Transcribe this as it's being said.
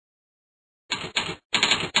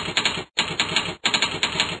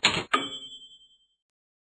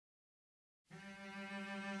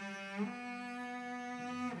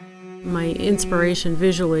my inspiration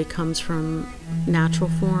visually comes from natural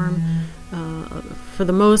form. For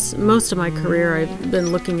the most of my career, I've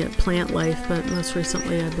been looking at plant life, but most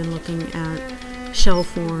recently I've been looking at shell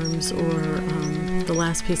forms, or the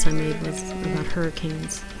last piece I made was about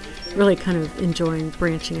hurricanes. Really kind of enjoying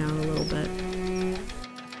branching out a little bit.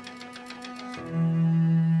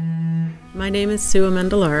 My name is Sue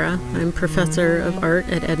Amendolara. I'm professor of art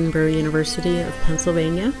at Edinburgh University of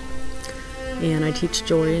Pennsylvania, and I teach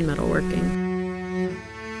jewelry and metalworking.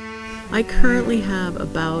 I currently have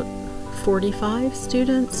about 45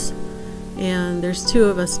 students, and there's 2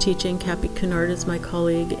 of us teaching. Cappy Cunard is my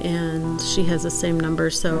colleague, and she has the same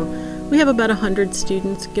number, so we have about 100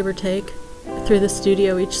 students, give or take, through the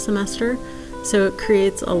studio each semester. So it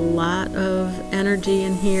creates a lot of energy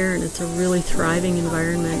in here, and it's a really thriving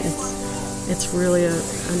environment. It's really a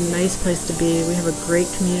nice place to be. We have a great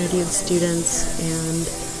community of students, and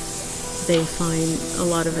they find a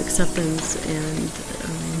lot of acceptance and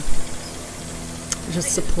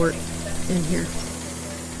just support in here.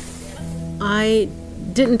 I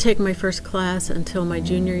didn't take my first class until my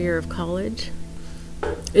junior year of college.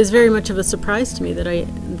 It was very much of a surprise to me that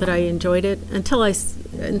I enjoyed it until I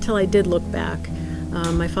did look back.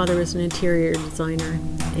 My father was an interior designer,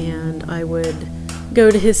 and I would go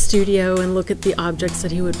to his studio and look at the objects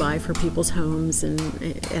that he would buy for people's homes,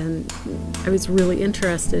 and I was really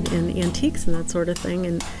interested in antiques and that sort of thing,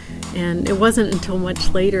 and it wasn't until much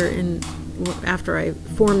later after I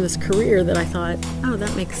formed this career that I thought, oh,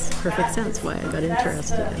 that makes perfect sense why I got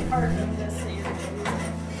interested in it.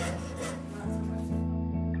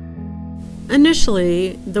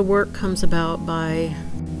 Initially, the work comes about by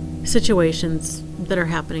situations that are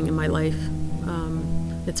happening in my life.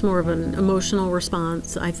 It's more of an emotional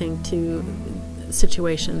response, I think, to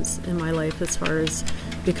situations in my life as far as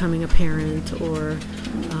becoming a parent or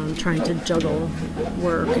trying to juggle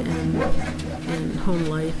work and home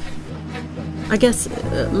life. I guess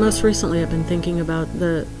most recently I've been thinking about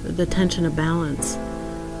the tension of balance.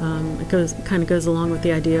 It kind of goes along with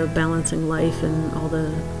the idea of balancing life and all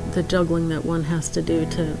the juggling that one has to do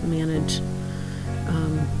to manage.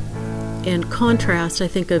 And contrast, I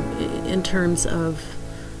think of in terms of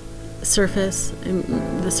surface. And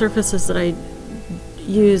the surfaces that I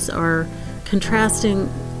use are contrasting,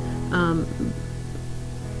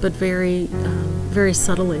 but very, very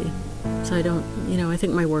subtly. So I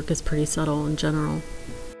think my work is pretty subtle in general.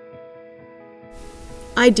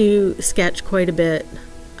 I do sketch quite a bit.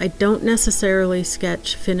 I don't necessarily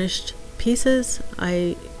sketch finished pieces.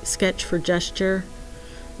 I sketch for gesture,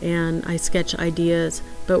 and I sketch ideas,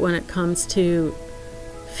 but when it comes to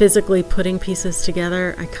physically putting pieces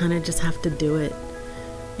together, I kind of just have to do it.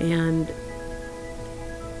 And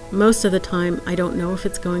most of the time, I don't know if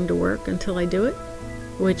it's going to work until I do it,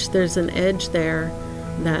 which there's an edge there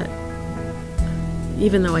that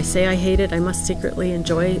even though I say I hate it, I must secretly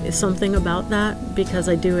enjoy something about that because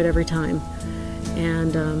I do it every time.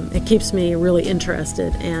 And it keeps me really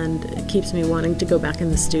interested, and it keeps me wanting to go back in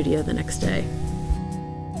the studio the next day.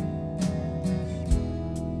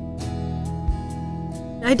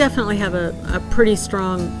 I definitely have a pretty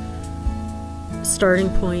strong starting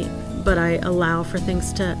point, but I allow for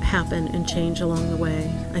things to happen and change along the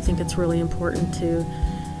way. I think it's really important to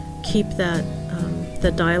keep that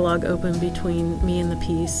the dialogue open between me and the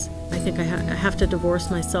piece. I think I have to divorce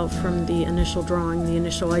myself from the initial drawing, the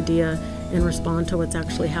initial idea, and respond to what's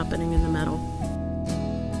actually happening in the metal.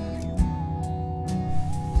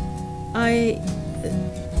 I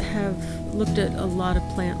have looked at a lot of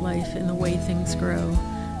plant life and the way things grow,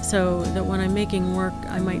 so that when I'm making work,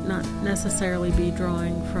 I might not necessarily be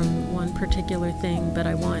drawing from one particular thing, but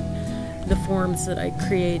I want the forms that I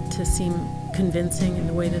create to seem convincing in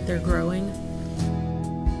the way that they're growing.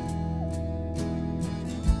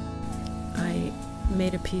 I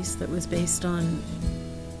made a piece that was based on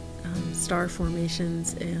star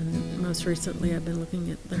formations, and most recently I've been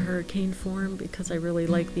looking at the hurricane form because I really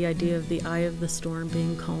like the idea of the eye of the storm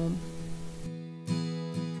being calm.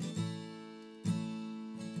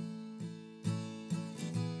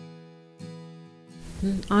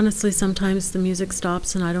 Honestly, sometimes the music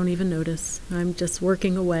stops and I don't even notice. I'm just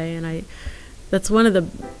working away, and that's one of the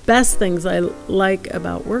best things I like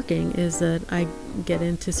about working, is that I get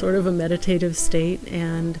into sort of a meditative state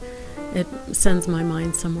and it sends my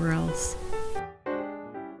mind somewhere else.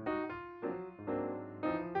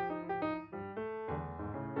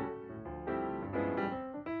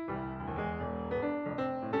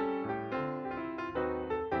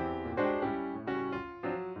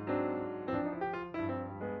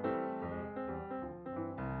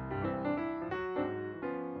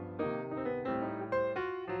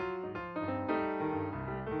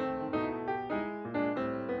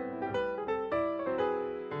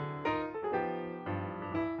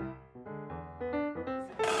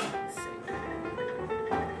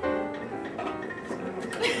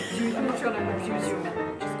 시원한 걸 좀 주면.